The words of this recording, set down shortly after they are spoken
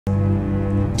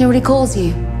know what he calls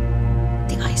you?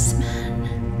 The Iceman.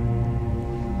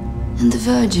 And the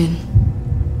Virgin.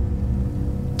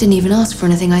 Didn't even ask for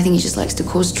anything. I think he just likes to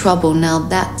cause trouble. Now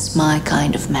that's my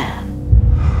kind of man.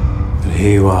 But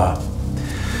here you are.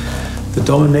 The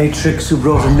dominatrix who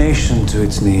brought a nation to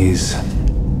its knees.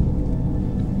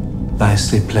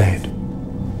 Nicely played.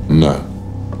 No.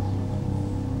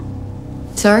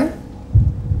 Sorry?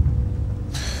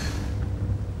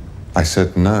 I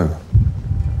said no.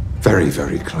 Very,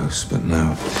 very close, but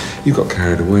no. You got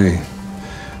carried away.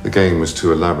 The game was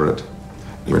too elaborate.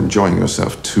 You're enjoying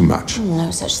yourself too much.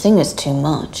 No such thing as too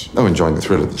much. Oh, enjoying the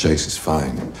thrill of the chase is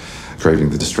fine.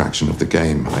 Craving the distraction of the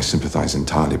game, I sympathize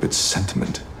entirely, but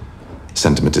sentiment.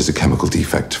 Sentiment is a chemical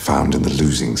defect found in the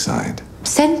losing side.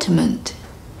 Sentiment?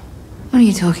 What are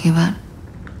you talking about?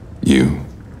 You.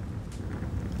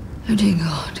 Oh, dear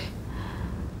God.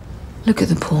 Look at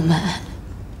the poor man.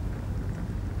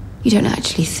 You don't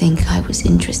actually think I was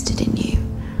interested in you.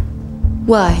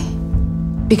 Why?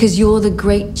 Because you're the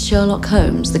great Sherlock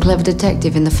Holmes, the clever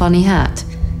detective in the funny hat?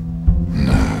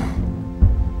 No.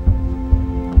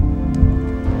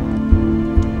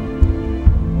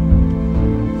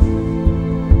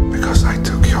 Because I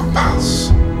took your pulse.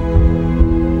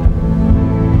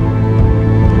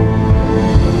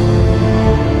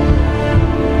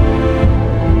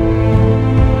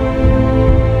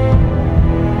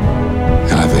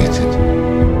 Elevated.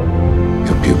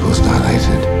 Your pupils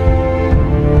dilated.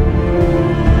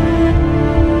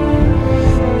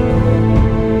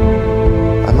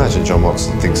 I imagine John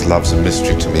Watson thinks love's a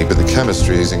mystery to me, but the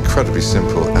chemistry is incredibly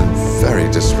simple and very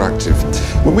distractive.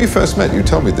 When we first met, you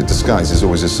told me that disguise is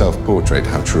always a self-portrait.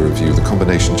 How true of you. The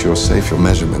combination to your safe, your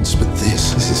measurements. But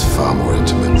this is far more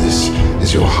intimate. This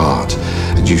is your heart,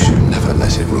 and you should never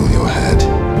let it rule your head.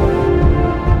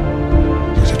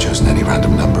 You could have chosen any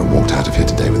random number and walked out of here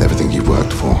today with everything you've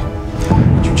worked for.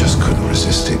 But you just couldn't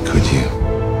resist it, could you?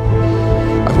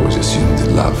 I've always assumed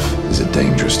that love is a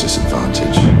dangerous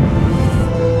disadvantage.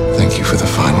 Thank you for the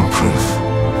final proof.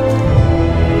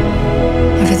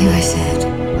 Everything I said,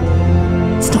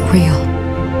 it's not real.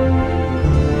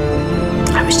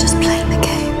 I was just playing the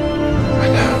game. I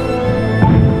know.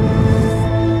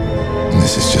 And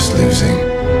this is just losing.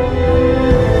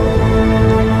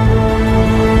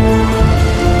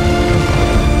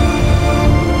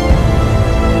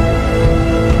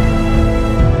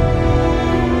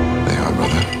 There you are,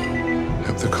 brother.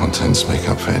 Hope the contents make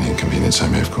up for any inconvenience I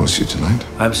may have caused you tonight.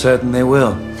 I'm certain they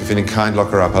will. If you're feeling kind,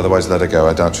 lock her up. Otherwise, let her go.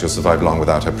 I doubt she'll survive long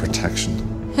without her protection.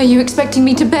 Are you expecting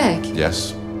me to beg?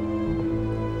 Yes?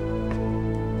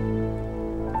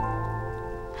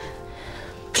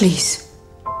 Please.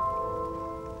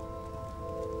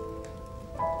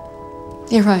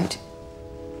 You're right.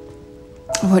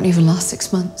 I won't even last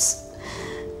 6 months.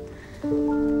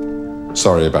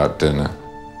 Sorry about dinner.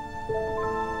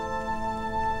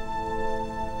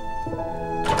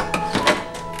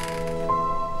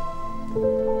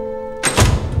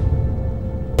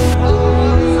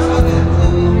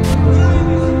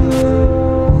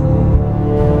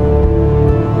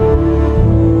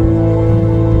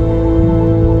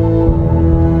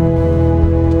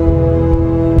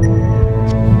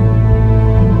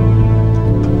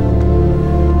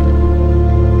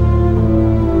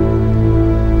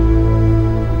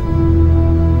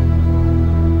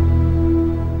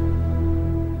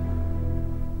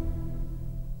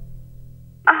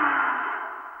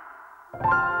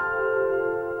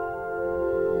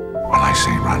 When I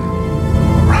say run,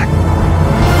 run.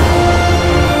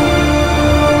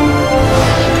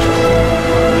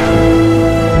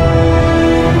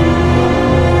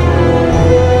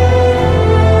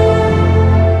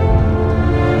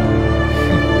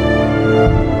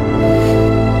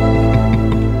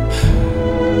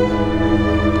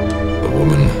 The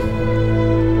woman.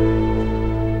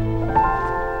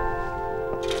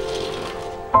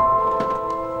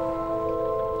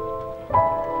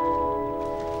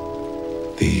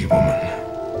 The woman.